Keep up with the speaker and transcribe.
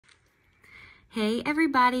Hey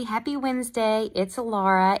everybody, happy Wednesday. It's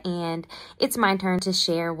Laura and it's my turn to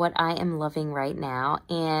share what I am loving right now.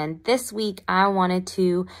 And this week I wanted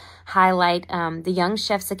to highlight the Young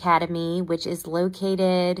Chefs Academy, which is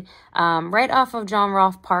located right off of John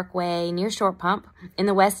Rolfe Parkway near Short Pump in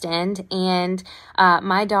the West End. And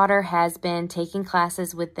my daughter has been taking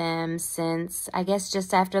classes with them since, I guess,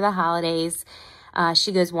 just after the holidays.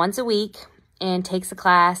 She goes once a week and takes a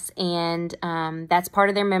class, and that's part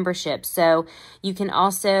of their membership. So you can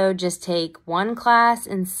also just take one class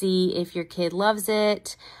and see if your kid loves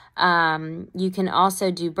it. You can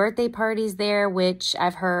also do birthday parties there, which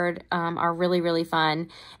I've heard are really, really fun,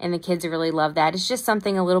 and the kids really love that. It's just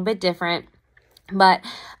something a little bit different. But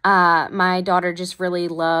my daughter just really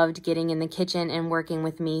loved getting in the kitchen and working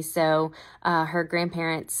with me. So her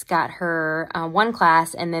grandparents got her one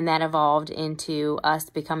class, and then that evolved into us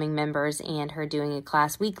becoming members and her doing a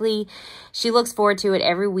class weekly. She looks forward to it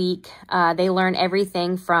every week. They learn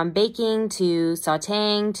everything from baking to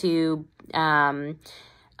sauteing to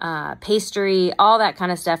pastry, all that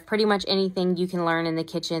kind of stuff. Pretty much anything you can learn in the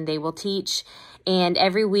kitchen, they will teach. And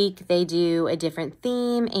every week they do a different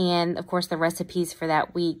theme. And of course, the recipes for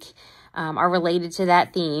that week are related to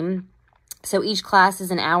that theme. So each class is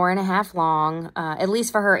an hour and a half long, at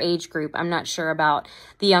least for her age group. I'm not sure about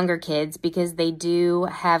the younger kids because they do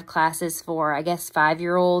have classes for, I guess,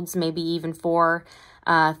 5-year-olds, maybe even 4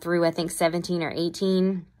 through, I think, 17 or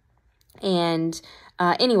 18. And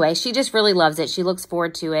anyway, she just really loves it. She looks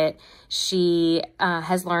forward to it. She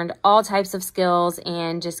has learned all types of skills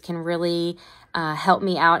and just can really help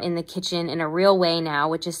me out in the kitchen in a real way now,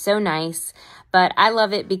 which is so nice. But I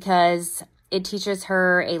love it because it teaches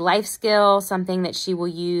her a life skill, something that she will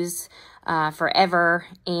use forever.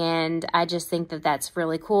 And I just think that that's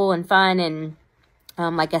really cool and fun. And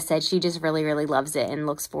like I said, she just really, really loves it and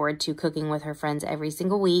looks forward to cooking with her friends every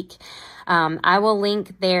single week. I will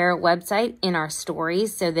link their website in our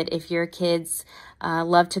stories so that if your kids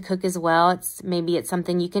love to cook as well, maybe it's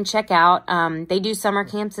something you can check out. They do summer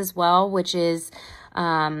camps as well, which is,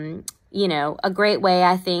 you know, a great way,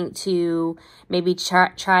 I think, to maybe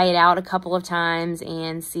try it out a couple of times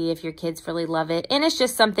and see if your kids really love it. And it's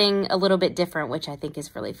just something a little bit different, which I think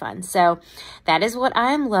is really fun. So that is what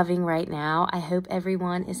I'm loving right now. I hope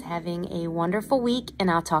everyone is having a wonderful week, and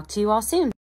I'll talk to you all soon.